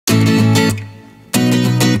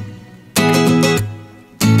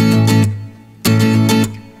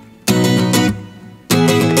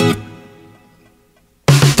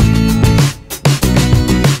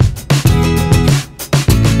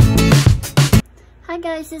Hi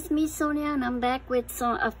guys, it's me Sonia and I'm back with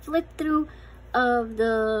a flip through of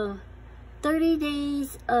the 30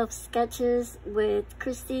 days of sketches with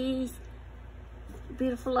Christy's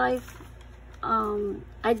Beautiful Life.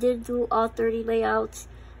 I did do all 30 layouts.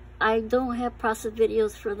 I don't have process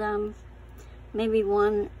videos for them, maybe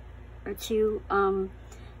one or two.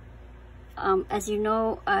 As you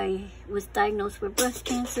know, I was diagnosed with breast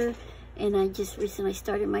cancer and I just recently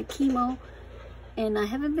started my chemo. And I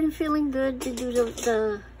haven't been feeling good to do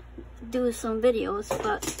some videos,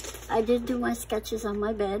 but I did do my sketches on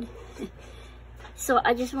my bed. So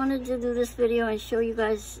I just wanted to do this video and show you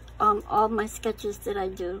guys all my sketches that I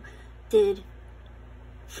did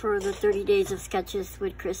for the 30 days of sketches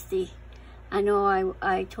with Christy. I know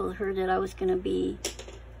I told her that I was gonna be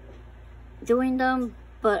doing them,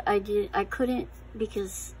 but I couldn't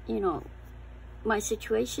because, you know, my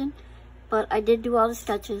situation. But I did do all the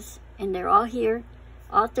sketches and they're all here,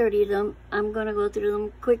 all 30 of them. I'm gonna go through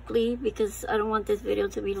them quickly because I don't want this video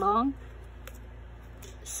to be long.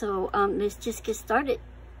 So let's just get started.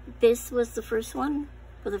 This was the first one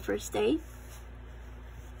for the first day.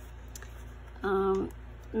 I'm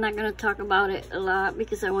not gonna talk about it a lot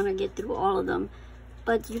because I want to get through all of them,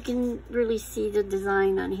 but you can really see the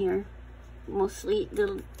design on here. Mostly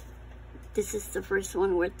this is the first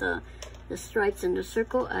one with the stripes and the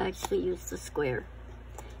circle. I actually used the square.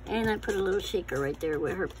 And I put a little shaker right there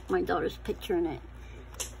with my daughter's picture in it.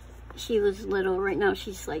 She was little. Right now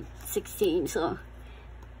she's like 16, so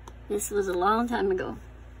this was a long time ago.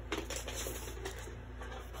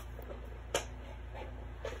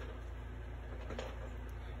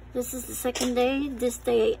 This is the second day. This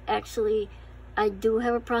day, actually, I do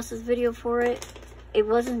have a process video for it. It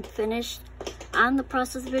wasn't finished on the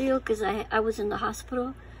process video because I was in the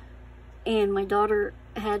hospital. And my daughter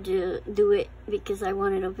had to do it because I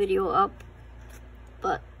wanted a video up.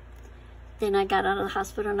 But then I got out of the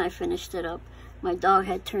hospital and I finished it up. My dog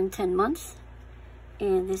had turned 10 months.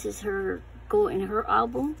 And this is her go in her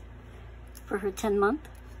album for her 10 month.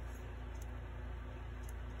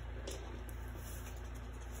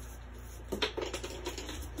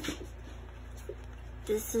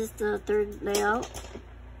 This is the third layout.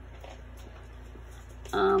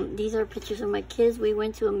 These are pictures of my kids. We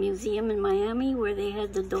went to a museum in Miami where they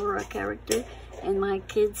had the Dora character, and my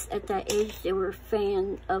kids at that age, they were a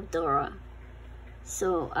fan of Dora.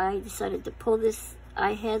 So I decided to pull this.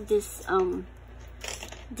 I had this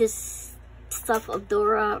this stuff of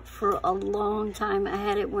Dora for a long time. I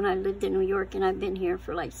had it when I lived in New York, and I've been here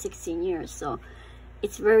for like 16 years. So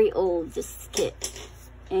it's very old, this kit,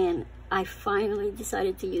 and I finally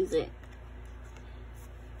decided to use it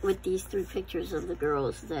with these 3 pictures of the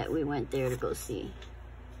girls that we went there to go see.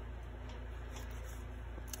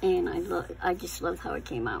 And I just love how it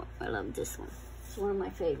came out. I love this one. It's one of my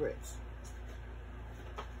favorites.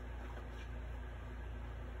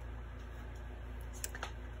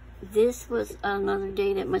 This was another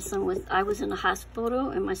day that my son I was in the hospital,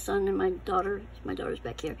 and my son and my daughter's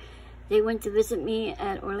back here. They went to visit me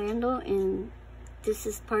at Orlando, and this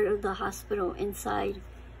is part of the hospital inside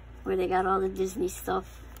where they got all the Disney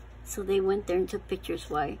stuff. So they went there and took pictures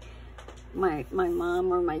while my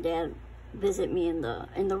mom or my dad visit me in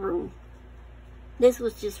the room. This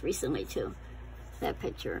was just recently too, that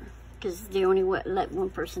picture, because they only let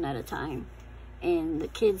one person at a time, and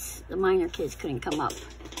the minor kids couldn't come up.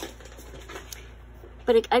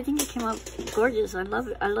 But I think it came out gorgeous. I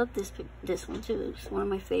love this one too. It's one of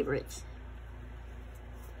my favorites.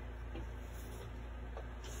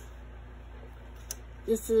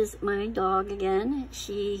 This is my dog again.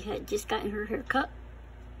 She had just gotten her hair cut.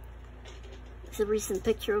 It's a recent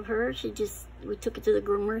picture of her. We took it to the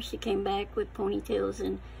groomer. She came back with ponytails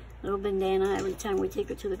and a little bandana every time we take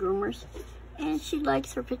her to the groomers. And she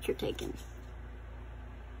likes her picture taken.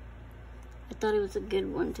 I thought it was a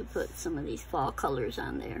good one to put some of these fall colors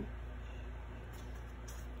on there.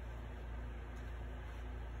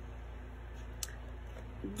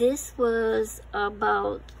 This was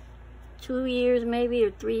about 2 years maybe,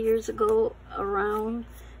 or 3 years ago, around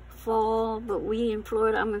fall. But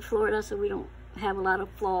I'm in Florida, so we don't have a lot of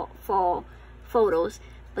fall photos.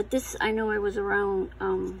 But this, I know it was around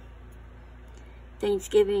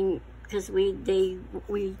Thanksgiving, because we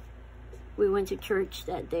went to church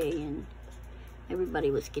that day and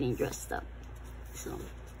everybody was getting dressed up. So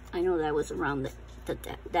I know that was around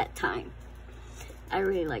that time. I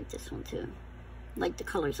really like this one too. Like the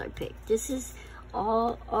colors I picked. This is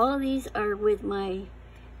all of these are with my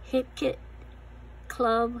Hip Kit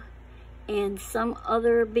Club and some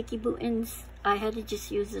other Bicky Bootins. I had to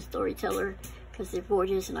just use the Storyteller because they're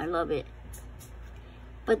gorgeous and I love it.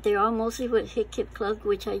 but they're all mostly with Hit Kit Club,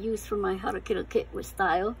 which I use for my How to Kit a Kit with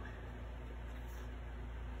Style.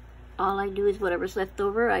 All I do is whatever's left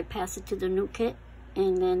over, I pass it to the new kit,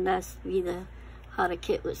 and then that's be the How to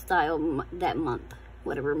Kit with Style that month,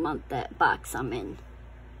 whatever month that box I'm in.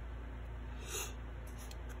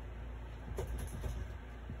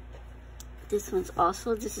 This one's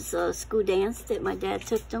also, this is a school dance that my dad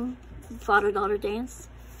took them, father-daughter dance,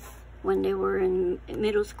 when they were in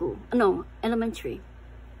middle school. No, elementary.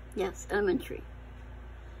 Yes, elementary.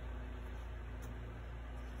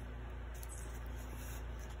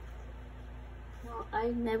 Well, I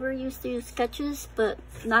never used to use sketches, but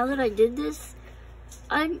now that I did this,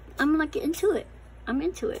 I'm like into it. I'm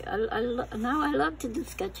into it. Now I love to do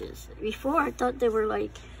sketches. Before I thought they were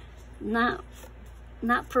like not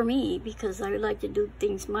for me, because I like to do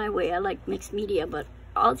things my way. I like mixed media, but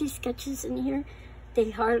all these sketches in here, they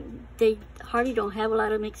hardly don't have a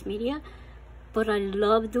lot of mixed media, but I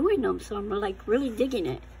love doing them, so I'm like really digging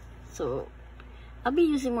it. So I'll be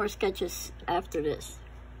using more sketches after this.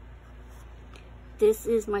 This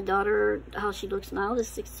is my daughter, how she looks now, the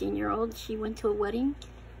 16-year-old. She went to a wedding,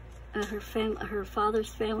 her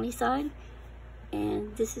father's family side,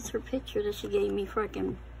 and this is her picture that she gave me for I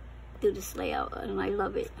can do this layout, and I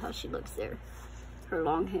love it how she looks there. Her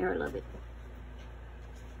long hair, I love it.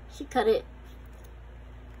 She cut it,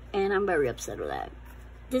 and I'm very upset with that.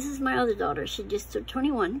 This is my other daughter. She just turned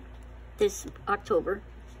 21 this October,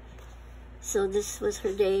 so this was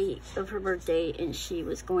her day of her birthday, and she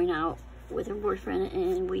was going out with her boyfriend,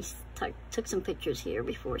 and we took some pictures here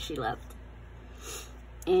before she left,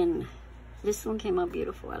 and this one came out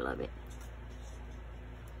beautiful. I love it.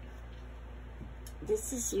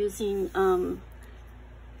 This is using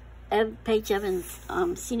Paige Evans'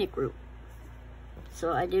 Scenic Group.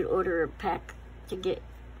 So I did order a pack to get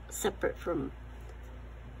separate from,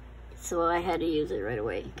 so I had to use it right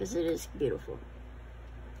away because it is beautiful.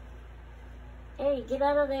 Hey, get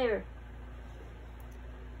out of there.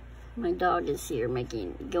 My dog is here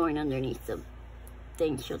going underneath the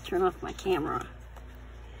thing. She'll turn off my camera.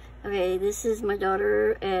 Okay, this is my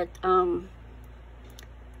daughter at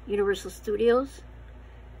Universal Studios.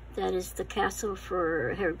 That is the castle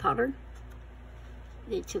for Harry Potter.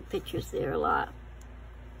 They took pictures there a lot.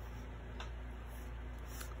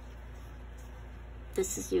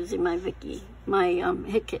 This is using my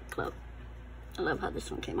Hit Kit Club. I love how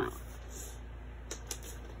this one came out.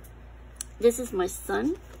 This is my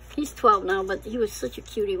son. He's 12 now, but he was such a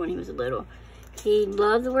cutie when he was little. He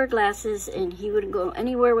loved to wear glasses, and he wouldn't go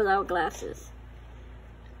anywhere without glasses.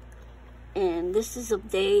 And this is a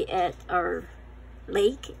day at our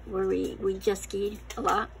lake where we jet skied a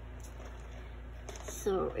lot.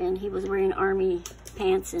 So, and he was wearing army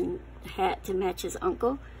pants and hat to match his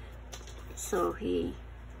uncle. So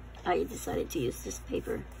I decided to use this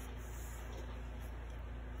paper.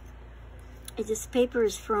 This paper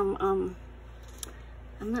is from,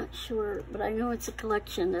 I'm not sure, but I know it's a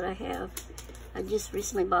collection that I have. I just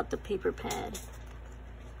recently bought the paper pad.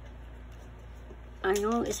 I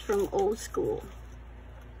know it's from Old School.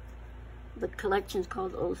 The collection's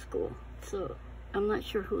called Old School. So I'm not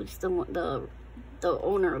sure who's the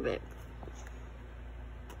owner of it.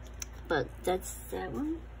 But that's that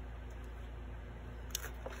one.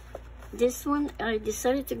 This one, I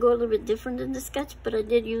decided to go a little bit different than the sketch, but I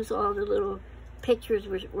did use all the little pictures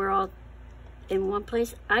which were all in one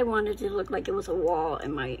place. I wanted to look like it was a wall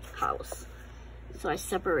in my house. So I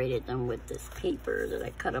separated them with this paper that I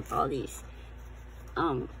cut up all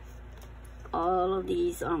of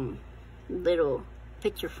these little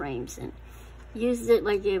picture frames and used it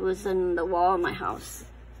like it was in the wall of my house,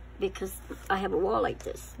 because I have a wall like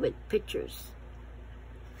this with pictures.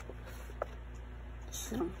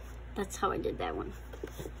 So that's how I did that one.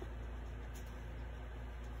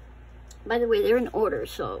 By the way, they're in order,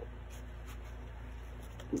 so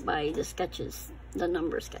by the sketches, the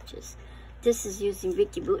number sketches. This is using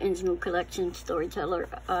Vicki Boutin's new collection, Storyteller.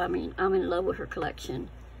 I mean, I'm in love with her collection.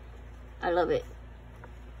 I love it.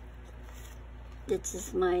 This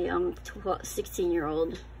is my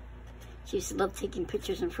 16-year-old. She used to love taking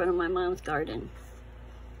pictures in front of my mom's garden.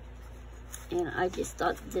 And I just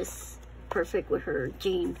thought this perfect with her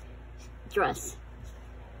jean dress.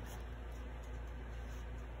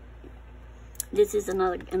 This is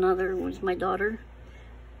another was my daughter.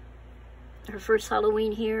 Her first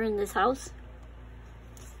Halloween here in this house.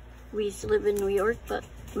 We used to live in New York, but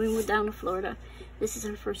we moved down to Florida. This is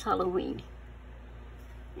her first Halloween.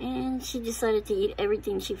 And she decided to eat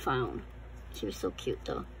everything she found. She was so cute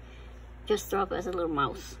though. Dressed her up as a little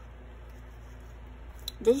mouse.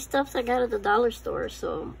 These stuffs I got at the dollar store,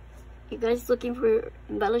 so you guys looking for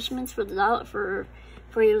embellishments for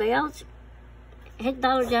for your layouts, hit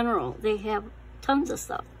Dollar General. They have tons of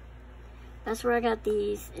stuff. That's where I got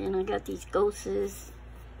these, and I got these ghosts,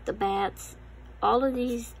 the bats, all of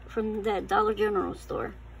these from that Dollar General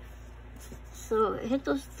store. So hit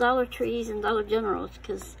those Dollar Trees and Dollar Generals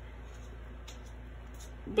because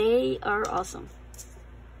they are awesome.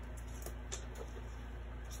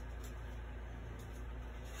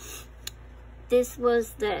 This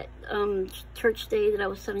was that church day that I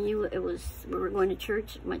was telling you. It was, we were going to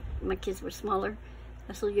church. My kids were smaller.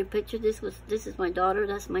 I showed you a picture. This is my daughter.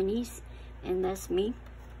 That's my niece, and that's me.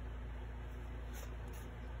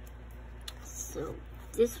 So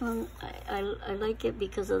this one I like it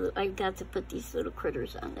because of I got to put these little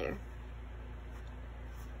critters on there.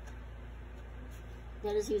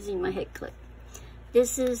 That is using my head clip.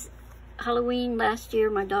 This is Halloween last year.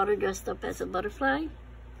 My daughter dressed up as a butterfly.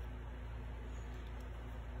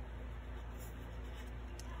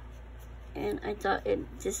 And I thought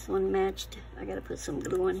this one matched. I gotta put some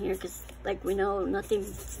glue on here because, like we know, nothing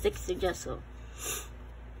sticks to gesso.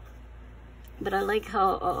 But I like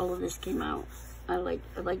how all of this came out. I like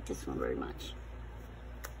this one very much.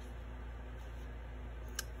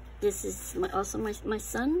 This is also my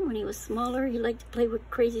son. When he was smaller, he liked to play with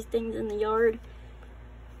crazy things in the yard.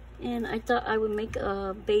 And I thought I would make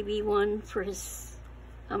a baby one for his,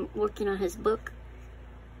 I'm working on his book.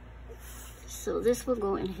 So this will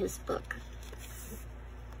go in his book.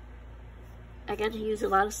 I got to use a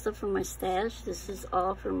lot of stuff from my stash. This is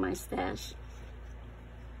all from my stash.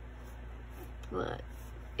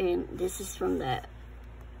 And this is from that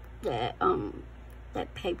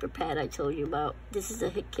paper pad I told you about. This is a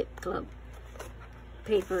Hit Kit Club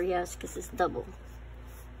paper, yes, because it's double.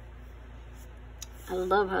 I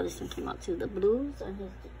love how this one came out too. The blues on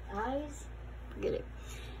his eyes, forget it.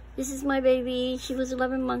 This is my baby. She was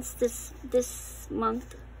 11 months this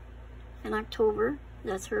month in October.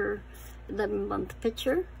 That's her 11-month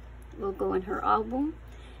picture. Will go in her album.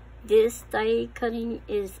 This die cutting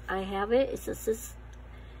is, I have it.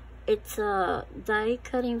 It's a die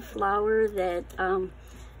cutting flower that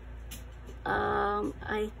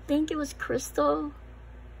I think it was Crystal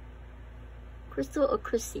or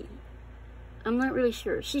Chrissy. I'm not really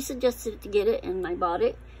sure. She suggested to get it, and I bought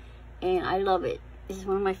it, and I love it. This is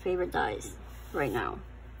one of my favorite dies right now.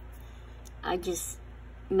 I just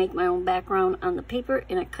make my own background on the paper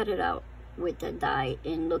and I cut it out with that die,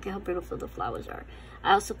 and look at how beautiful the flowers are.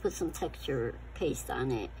 I also put some texture paste on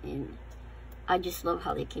it, and I just love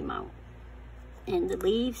how they came out. And the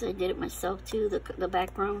leaves, I did it myself too, the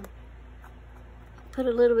background. Put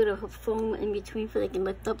a little bit of foam in between so they can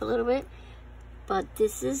lift up a little bit. But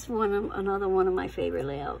this is another one of my favorite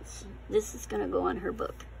layouts. This is gonna go on her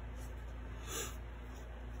book.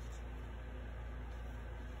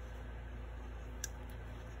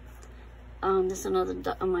 This is another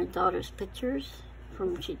of my daughter's pictures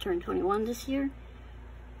from when she turned 21 this year.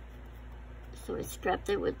 So I scrapped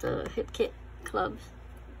it with the Hit Kit Club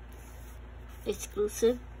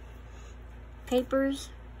exclusive papers.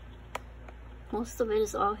 Most of it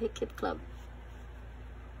is all Hit Kit Club.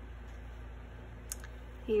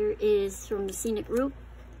 Here is from the Scenic Route.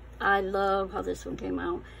 I love how this one came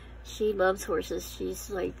out. She loves horses. She's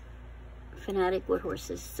like fanatic with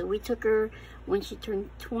horses. So we took her when she turned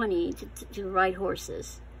 20 to ride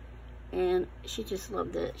horses. And she just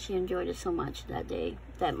loved it. She enjoyed it so much that day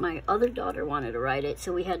that my other daughter wanted to ride it.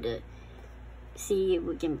 So we had to see if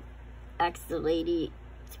we can ask the lady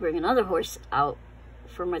to bring another horse out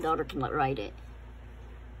for my daughter can ride it.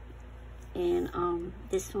 And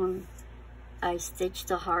this one, I stitched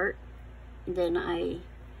the heart. And then I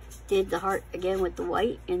did the heart again with the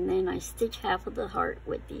white. And then I stitched half of the heart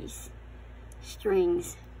with these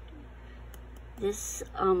strings. This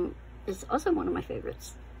is also one of my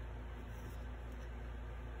favorites.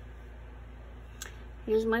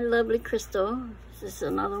 Here's my lovely Crystal. This is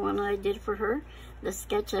another one I did for her. The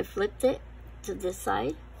sketch, I flipped it to this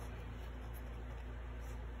side.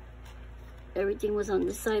 Everything was on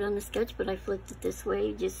this side on the sketch, but I flipped it this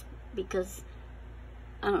way just because,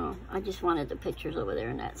 I don't know, I just wanted the pictures over there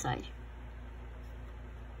on that side.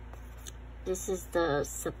 This is the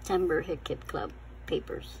September Hit Kit Club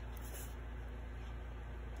papers.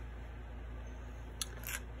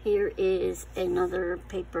 Here is another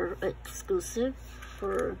paper exclusive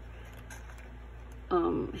for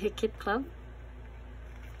Hit Kit Club.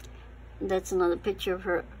 That's another picture of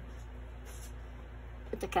her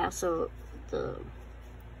at the castle, the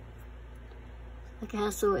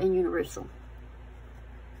castle and Universal.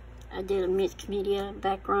 I did a mixed media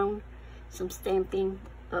background, some stamping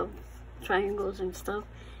of triangles and stuff,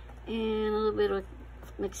 and a little bit of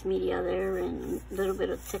mixed media there, and a little bit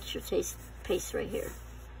of texture paste right here.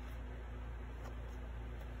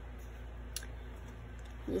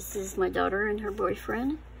 This is my daughter and her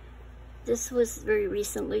boyfriend. This was very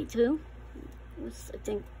recently too. It was, I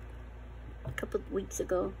think, a couple of weeks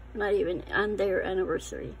ago. Not even on their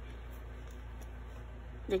anniversary.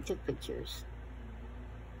 They took pictures.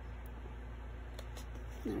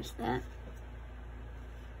 There's that.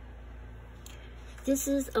 This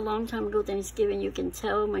is a long time ago Thanksgiving. You can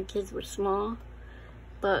tell my kids were small,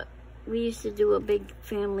 but we used to do a big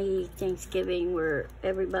family Thanksgiving where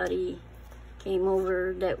everybody came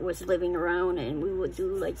over that was living around, and we would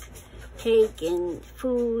do like cake and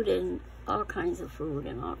food and all kinds of food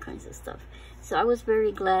and all kinds of stuff. So I was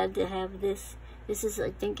very glad to have this. This is,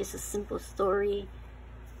 I think it's a Simple Story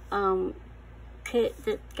kit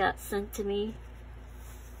that got sent to me.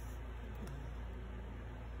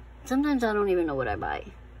 Sometimes I don't even know what I buy.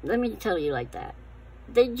 Let me tell you like that.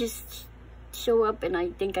 They just show up and I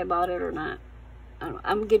think I bought it or not.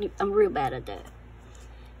 I'm real bad at that.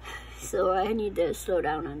 So I need to slow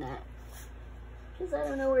down on that, because I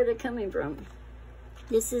don't know where they're coming from.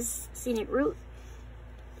 This is Scenic Route.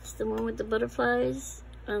 It's the one with the butterflies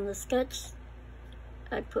on the sketch.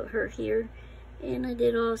 I put her here, and I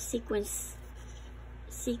did all sequence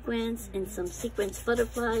and some sequence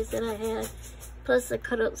butterflies that I had. Plus I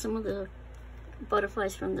cut out some of the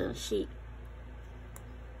butterflies from the sheet.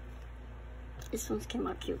 This one's came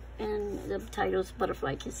out cute, and the title's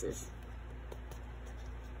Butterfly Kisses.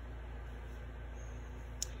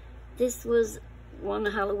 This was one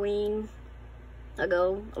Halloween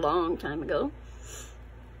ago, a long time ago.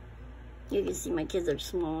 You can see my kids are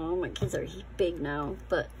small, my kids are big now,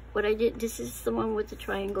 but what I did, this is the one with the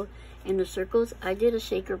triangle and the circles. I did a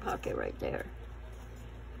shaker pocket right there.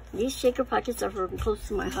 These shaker pockets are from close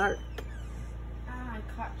to my heart. Ah, I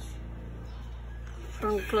caught you.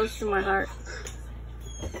 From close to my heart.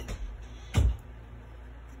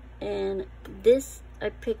 And this I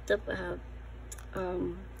picked up,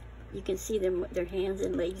 you can see them, their hands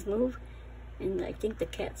and legs move, and I think the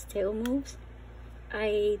cat's tail moves.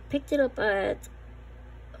 I picked it up at,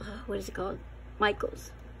 what is it called?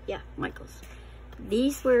 Michael's. Yeah, Michael's.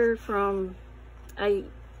 These were from, I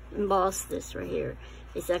embossed this right here.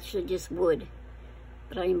 It's actually just wood,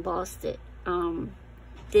 but I embossed it.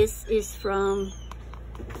 This is from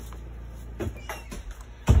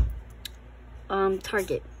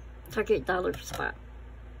Target Dollar Spot,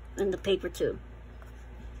 and the paper too.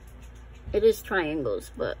 It is triangles,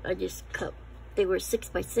 but I just cut. They were 6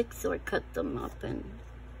 by 6, so I cut them up and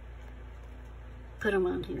put them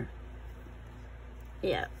on here.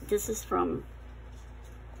 Yeah, this is from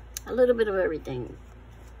a little bit of everything.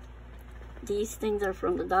 These things are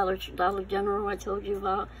from the Dollar General I told you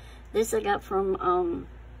about. This I got from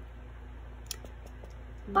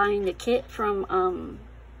buying the kit from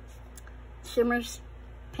Shimmer's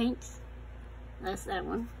Paints. That's that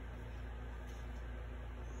one.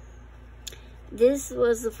 This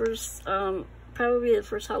was the first, probably the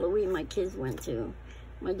first Halloween my kids went to.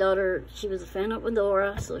 My daughter, she was a fan of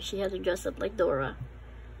Dora, so she had to dress up like Dora.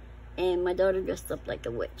 And my daughter dressed up like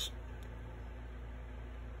a witch.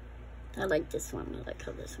 I like this one. I like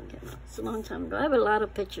how this one came out. It's a long time ago. I have a lot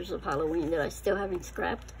of pictures of Halloween that I still haven't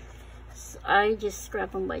scrapped. So I just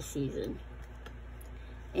scrap them by season.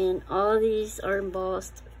 And all these are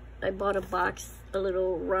embossed. I bought a box, a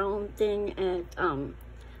little round thing at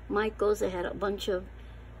Michael's. They had a bunch of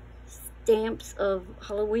stamps of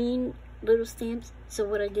Halloween, little stamps. So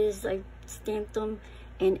what I did is I stamped them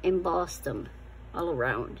and embossed them all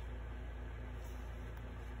around.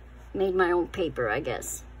 Made my own paper, I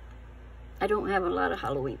guess. I don't have a lot of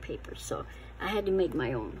Halloween paper, so I had to make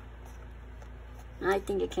my own. And I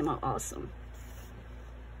think it came out awesome.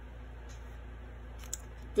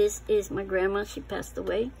 This is my grandma. She passed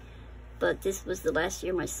away, but this was the last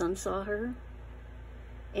year my son saw her.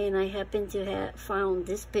 And I happened to have found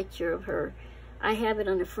this picture of her. I have it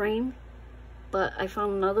on a frame, but I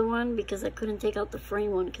found another one because I couldn't take out the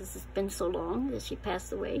frame one because it's been so long that she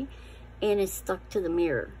passed away, and it's stuck to the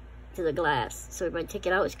mirror, to the glass. So if I take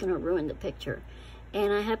it out, it's going to ruin the picture.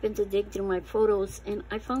 And I happened to dig through my photos, and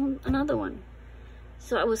I found another one.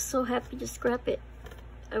 So I was so happy to scrap it.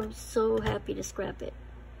 I was so happy to scrap it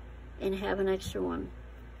and have an extra one.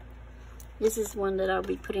 This is one that I'll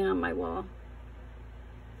be putting on my wall.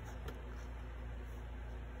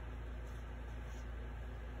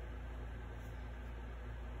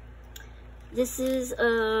 This is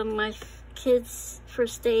my kid's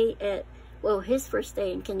first day at, well, his first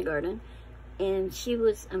day in kindergarten, and she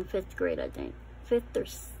was in 5th grade, I think. 5th or,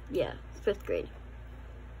 yeah, 5th grade.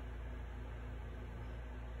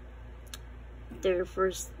 Their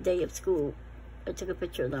first day of school, I took a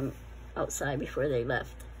picture of them outside before they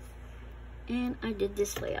left. And I did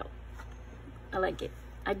this layout. I like it.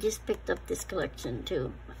 I just picked up this collection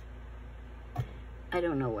too. I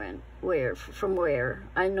don't know from where.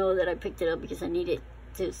 I know that I picked it up because I needed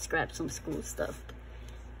to scrap some school stuff.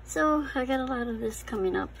 So I got a lot of this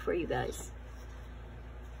coming up for you guys.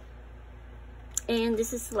 And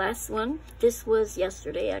this is the last one. This was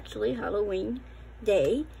yesterday, actually, Halloween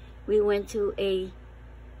day. We went to a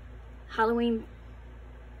Halloween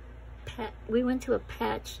we went to a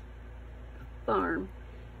patch farm,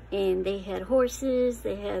 and they had horses,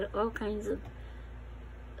 they had all kinds of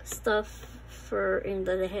stuff and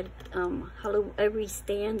they had every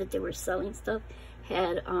stand that they were selling stuff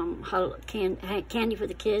had had candy for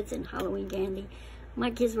the kids and Halloween candy.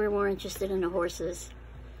 My kids were more interested in the horses.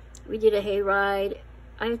 We did a hayride.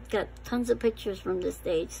 I got tons of pictures from this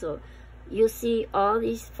day, so you'll see all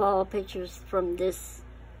these fall pictures from this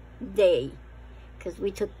day, because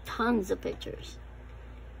we took tons of pictures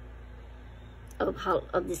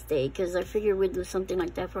of this day, because I figured we'd do something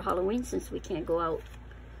like that for Halloween, since we can't go out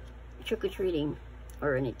trick-or-treating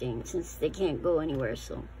or anything, since they can't go anywhere.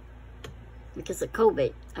 So because of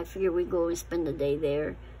COVID, I figured we'd go and spend the day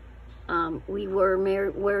there. We were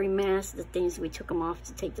wearing masks, the things, we took them off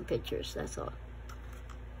to take the pictures, that's all.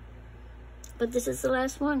 But this is the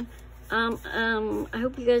last one. I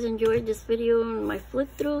hope you guys enjoyed this video and my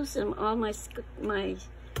flip-throughs and all my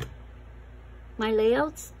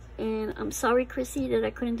layouts. And I'm sorry, Chrissy, that I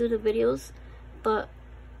couldn't do the videos, but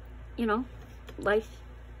you know, life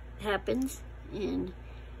happens and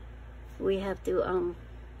we have to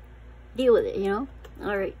deal with it, you know.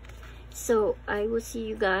 All right, so I will see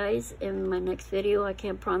you guys in my next video. I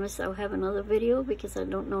can't promise I'll have another video because I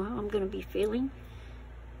don't know how I'm gonna be feeling,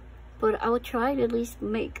 but I will try to at least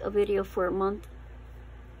make a video for a month.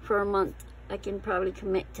 For a month, I can probably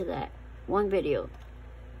commit to that one video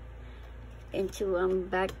until I'm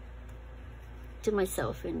back to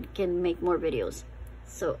myself and can make more videos.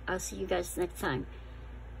 So I'll see you guys next time.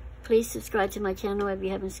 Please subscribe to my channel if you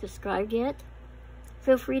haven't subscribed yet.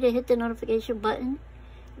 Feel free to hit the notification button.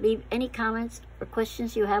 Leave any comments or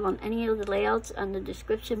questions you have on any of the layouts on the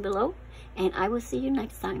description below, and I will see you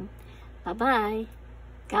next time. Bye-bye.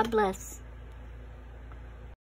 God bless.